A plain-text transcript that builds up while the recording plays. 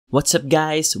What's up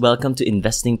guys? Welcome to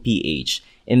InvestingPH.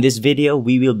 In this video,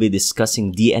 we will be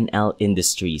discussing DNL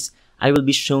Industries. I will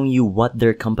be showing you what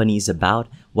their company is about,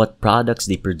 what products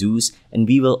they produce, and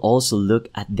we will also look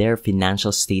at their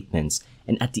financial statements.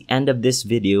 And at the end of this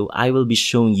video, I will be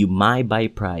showing you my buy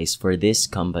price for this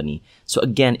company. So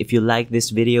again, if you like this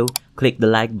video, click the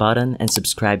like button and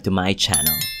subscribe to my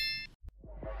channel.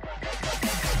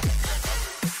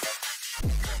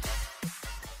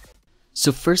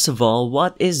 So first of all,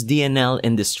 what is DNL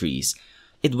Industries?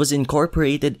 It was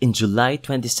incorporated in July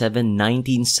 27,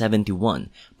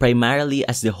 1971, primarily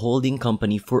as the holding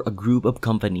company for a group of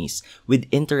companies with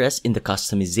interest in the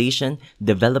customization,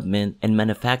 development, and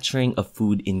manufacturing of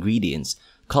food ingredients,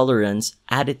 colorants,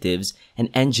 additives, and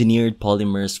engineered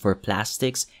polymers for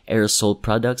plastics, aerosol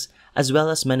products, as well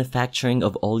as manufacturing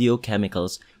of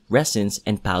oleochemicals, resins,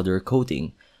 and powder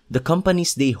coating. The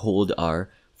companies they hold are,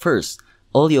 first,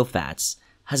 Oleofats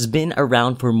has been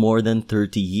around for more than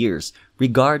 30 years,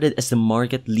 regarded as the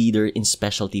market leader in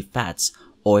specialty fats,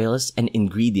 oils, and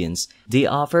ingredients. They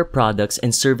offer products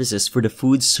and services for the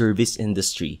food service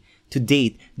industry. To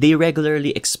date, they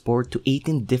regularly export to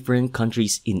 18 different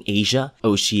countries in Asia,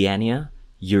 Oceania,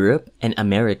 Europe, and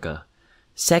America.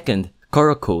 Second,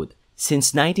 Corocoat.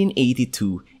 Since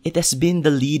 1982, it has been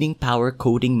the leading powder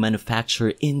coating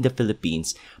manufacturer in the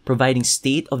Philippines, providing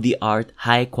state-of-the-art,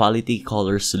 high-quality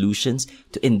color solutions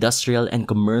to industrial and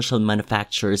commercial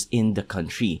manufacturers in the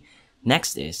country.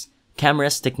 Next is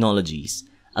Camrus Technologies,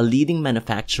 a leading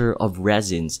manufacturer of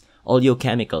resins,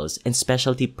 oleochemicals, and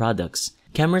specialty products.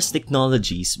 Camrus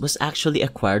Technologies was actually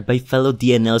acquired by fellow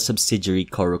DNL subsidiary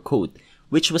Corocoat,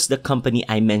 which was the company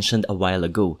I mentioned a while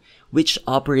ago, which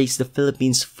operates the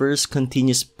Philippines' first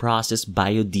continuous process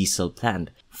biodiesel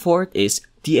plant. Fourth is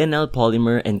DNL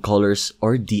Polymer and Colors,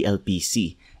 or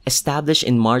DLPC. Established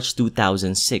in March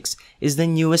 2006, is the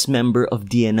newest member of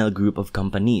DNL Group of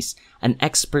Companies, an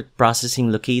expert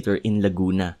processing locator in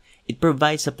Laguna. It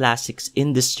provides the plastics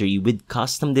industry with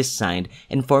custom-designed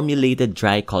and formulated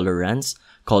dry colorants,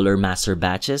 color master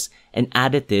batches, and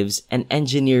additives and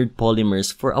engineered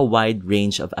polymers for a wide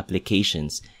range of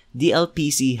applications.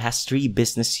 DLPC has 3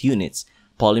 business units: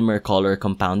 polymer color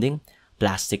compounding,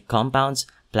 plastic compounds,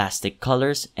 plastic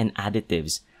colors, and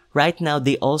additives. Right now,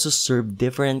 they also serve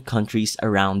different countries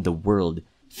around the world.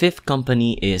 Fifth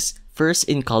company is First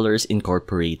in Colors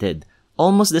Incorporated.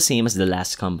 Almost the same as the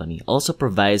last company, also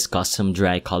provides custom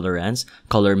dry colorants,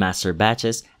 color master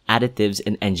batches, additives,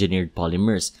 and engineered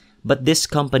polymers. But this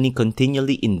company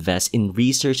continually invests in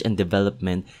research and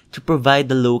development to provide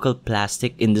the local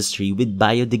plastic industry with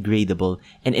biodegradable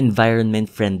and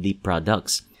environment-friendly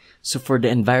products. So for the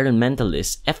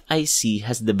environmentalists, FIC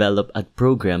has developed a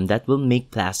program that will make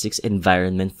plastics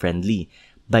environment-friendly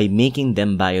by making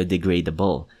them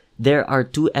biodegradable. There are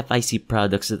 2 FIC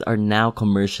products that are now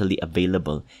commercially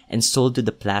available and sold to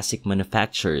the plastic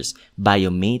manufacturers,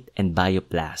 BioMate and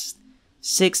Bioplast.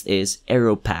 Sixth is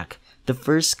Aeropack, the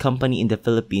first company in the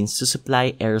Philippines to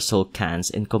supply aerosol cans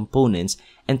and components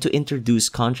and to introduce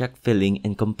contract filling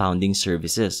and compounding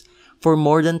services. For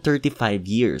more than 35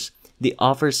 years, they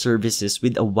offer services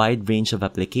with a wide range of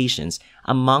applications.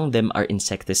 Among them are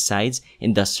insecticides,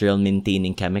 industrial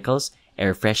maintaining chemicals,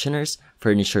 air fresheners,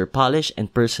 furniture polish,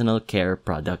 and personal care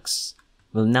products.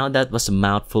 Well, now that was a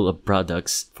mouthful of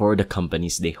products for the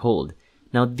companies they hold.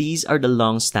 Now these are the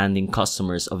long-standing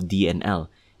customers of DNL.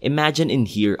 Imagine in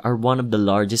here are one of the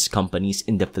largest companies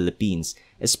in the Philippines,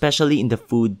 especially in the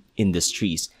food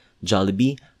industries: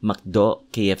 Jollibee, McDo,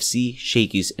 KFC,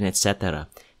 Shakey's, and etc.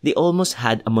 They almost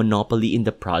had a monopoly in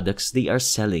the products they are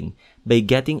selling by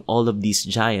getting all of these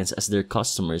giants as their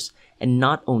customers. And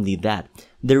not only that,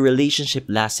 their relationship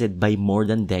lasted by more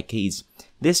than decades.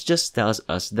 This just tells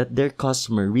us that their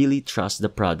customer really trusts the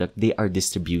product they are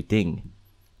distributing.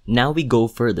 Now we go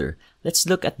further. Let's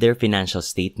look at their financial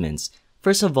statements.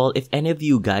 First of all, if any of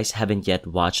you guys haven't yet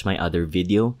watched my other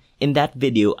video, in that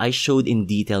video I showed in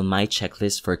detail my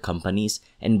checklist for companies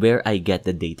and where I get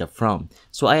the data from.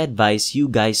 So I advise you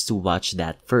guys to watch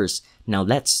that first. Now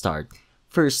let's start.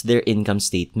 First, their income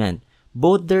statement.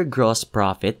 Both their gross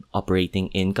profit, operating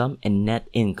income, and net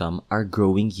income are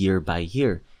growing year by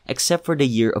year, except for the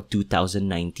year of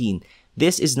 2019.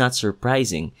 This is not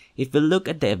surprising. If we look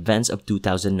at the events of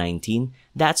 2019,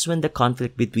 that's when the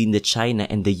conflict between the China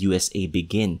and the USA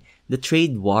began. The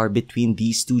trade war between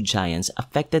these 2 giants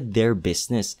affected their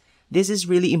business. This is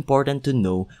really important to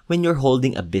know when you're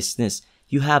holding a business.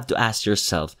 You have to ask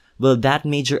yourself, will that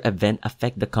major event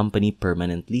affect the company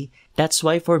permanently? That's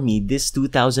why for me, this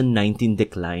 2019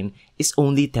 decline is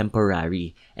only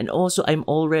temporary. And also, I'm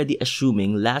already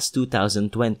assuming last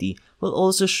 2020 will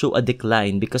also show a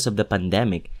decline because of the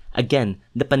pandemic. Again,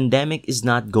 the pandemic is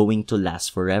not going to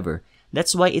last forever.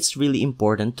 That's why it's really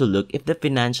important to look if the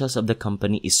financials of the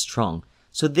company is strong.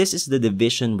 So this is the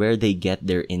division where they get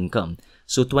their income.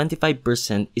 So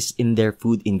 25% is in their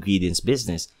food ingredients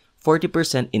business,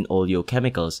 40% in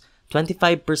oleochemicals,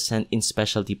 25% in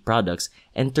specialty products,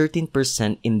 and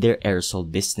 13% in their aerosol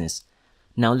business.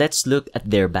 Now let's look at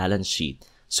their balance sheet.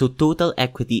 So total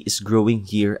equity is growing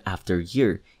year after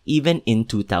year, even in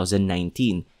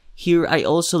 2019. Here I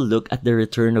also look at the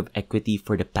return of equity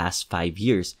for the past 5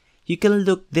 years. You can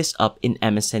look this up in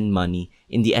MSN Money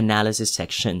in the analysis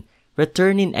section.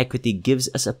 Return in equity gives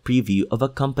us a preview of a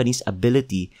company's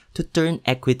ability to turn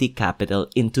equity capital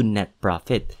into net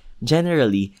profit.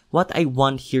 Generally, what I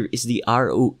want here is the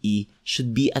ROE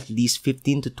should be at least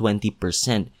 15 to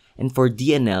 20%, and for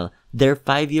DNL, their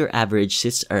 5-year average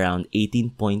sits around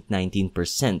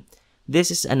 18.19%.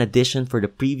 This is an addition for the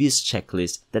previous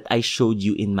checklist that I showed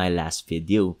you in my last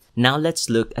video. Now let's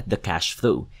look at the cash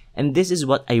flow. And this is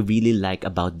what I really like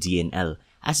about DNL.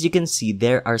 As you can see,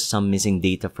 there are some missing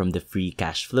data from the free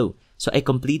cash flow. So I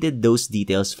completed those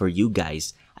details for you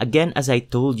guys. Again, as I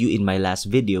told you in my last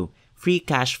video, free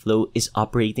cash flow is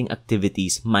operating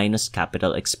activities minus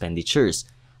capital expenditures.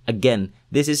 Again,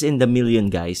 this is in the million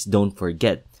guys, don't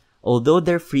forget. Although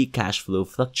their free cash flow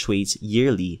fluctuates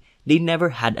yearly, they never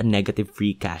had a negative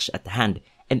free cash at hand.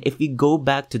 And if we go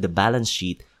back to the balance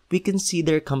sheet, we can see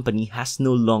their company has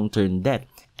no long-term debt.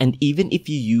 And even if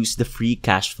you use the free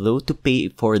cash flow to pay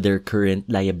for their current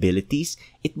liabilities,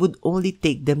 it would only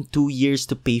take them 2 years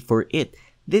to pay for it.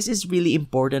 This is really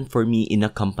important for me in a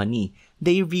company.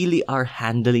 They really are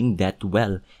handling debt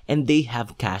well, and they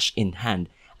have cash in hand.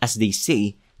 As they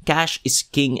say, cash is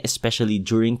king, especially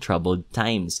during troubled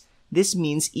times. This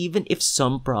means even if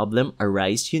some problem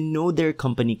arise, you know their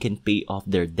company can pay off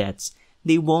their debts.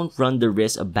 They won't run the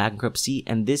risk of bankruptcy,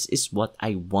 and this is what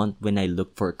I want when I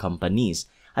look for companies.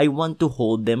 I want to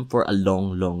hold them for a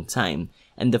long time,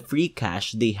 and the free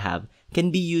cash they have can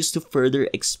be used to further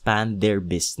expand their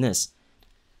business.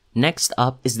 Next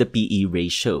up is the PE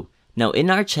ratio. Now in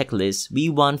our checklist, we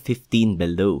want 15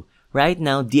 below. Right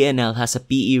now, DNL has a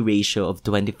PE ratio of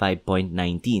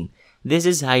 25.19. This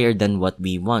is higher than what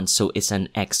we want, so it's an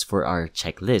X for our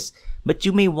checklist. But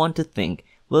you may want to think,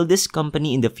 will this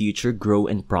company in the future grow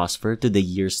and prosper to the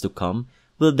years to come?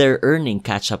 Will their earning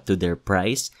catch up to their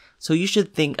price? So you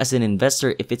should think as an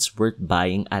investor if it's worth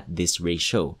buying at this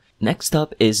ratio. Next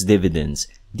up is dividends.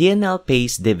 DNL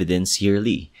pays dividends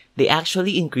yearly. They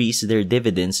actually increase their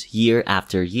dividends year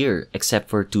after year, except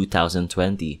for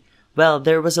 2020. Well,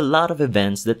 there was a lot of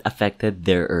events that affected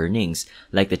their earnings,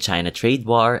 like the China trade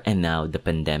war and now the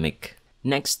pandemic.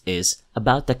 Next is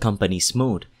about the company's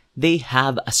MOAT. They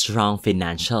have a strong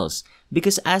financials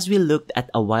because as we looked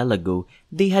at a while ago,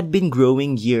 they had been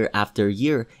growing year after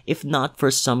year, if not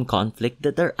for some conflict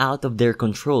that are out of their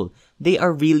control. They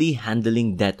are really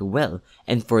handling debt well,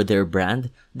 and for their brand,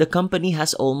 the company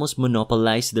has almost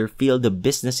monopolized their field of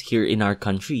business here in our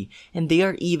country, and they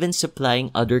are even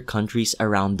supplying other countries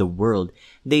around the world.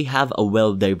 They have a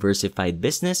well-diversified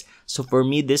business, so for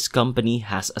me, this company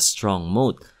has a strong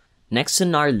moat. Next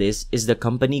on our list is the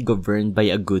company governed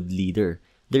by a good leader.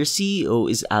 Their CEO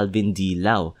is Alvin D.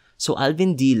 Lau. So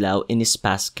Alvin D. Lau, in his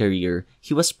past career,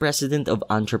 he was president of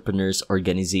Entrepreneurs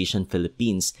Organization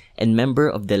Philippines and member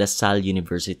of De La Salle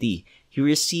University. He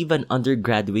received an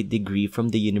undergraduate degree from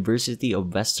the University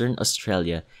of Western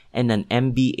Australia and an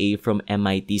MBA from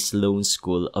MIT Sloan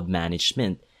School of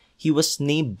Management. He was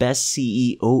named Best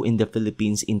CEO in the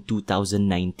Philippines in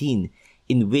 2019,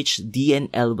 in which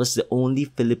DNL was the only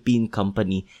Philippine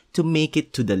company to make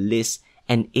it to the list,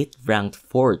 and it ranked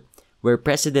 4th. Where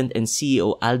President and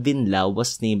CEO Alvin Lau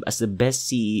was named as the best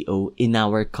CEO in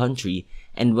our country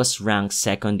and was ranked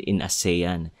 2nd in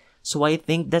ASEAN. So I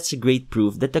think that's a great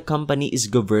proof that the company is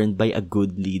governed by a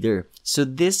good leader. So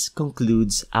this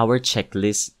concludes our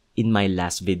checklist in my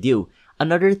last video.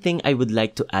 Another thing I would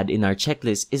like to add in our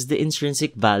checklist is the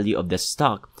intrinsic value of the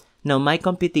stock. Now my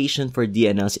computation for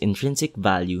DNL's intrinsic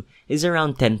value is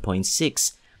around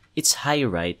 10.6. It's high,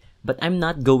 right? But I'm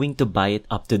not going to buy it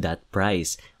up to that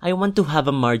price. I want to have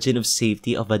a margin of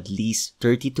safety of at least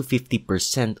 30 to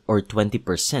 50% or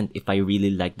 20% if I really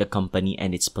like the company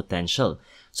and its potential.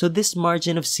 So this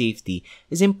margin of safety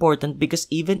is important because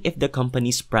even if the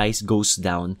company's price goes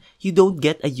down, you don't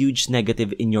get a huge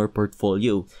negative in your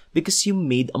portfolio because you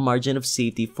made a margin of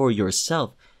safety for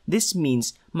yourself. This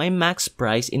means my max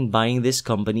price in buying this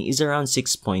company is around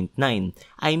 6.9.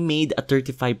 I made a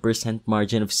 35%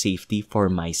 margin of safety for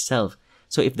myself.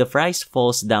 So if the price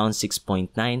falls down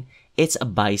 6.9, it's a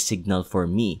buy signal for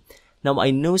me. Now,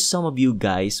 I know some of you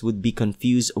guys would be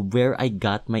confused of where I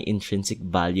got my intrinsic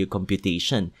value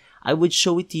computation. I would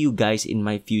show it to you guys in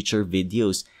my future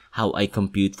videos, how I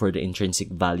compute for the intrinsic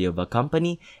value of a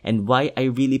company and why I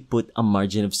really put a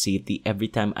margin of safety every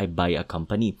time I buy a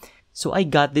company. So I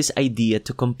got this idea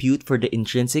to compute for the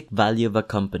intrinsic value of a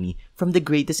company from the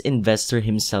greatest investor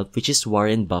himself, which is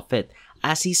Warren Buffett.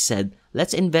 As he said,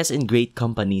 let's invest in great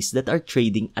companies that are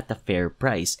trading at a fair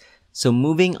price. So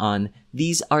moving on,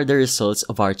 these are the results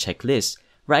of our checklist.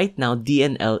 Right now,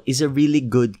 DNL is a really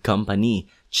good company.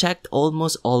 Checked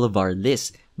almost all of our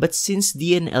lists. But since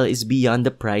DNL is beyond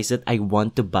the price that I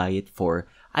want to buy it for,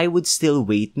 I would still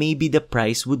wait. Maybe the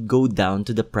price would go down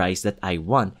to the price that I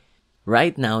want.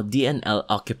 Right now, DNL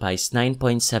occupies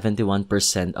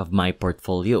 9.71% of my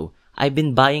portfolio. I've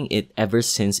been buying it ever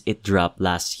since it dropped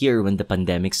last year when the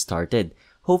pandemic started.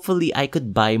 Hopefully, I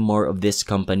could buy more of this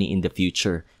company in the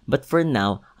future. But for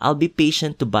now, I'll be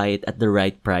patient to buy it at the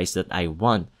right price that I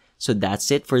want. So that's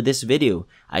it for this video.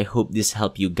 I hope this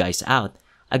helped you guys out.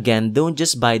 Again, don't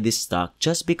just buy this stock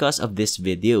just because of this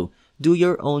video. Do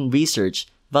your own research.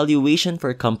 Valuation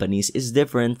for companies is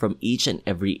different from each and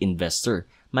every investor.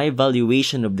 My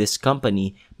valuation of this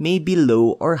company may be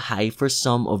low or high for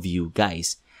some of you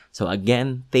guys. So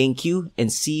again, thank you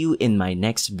and see you in my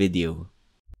next video.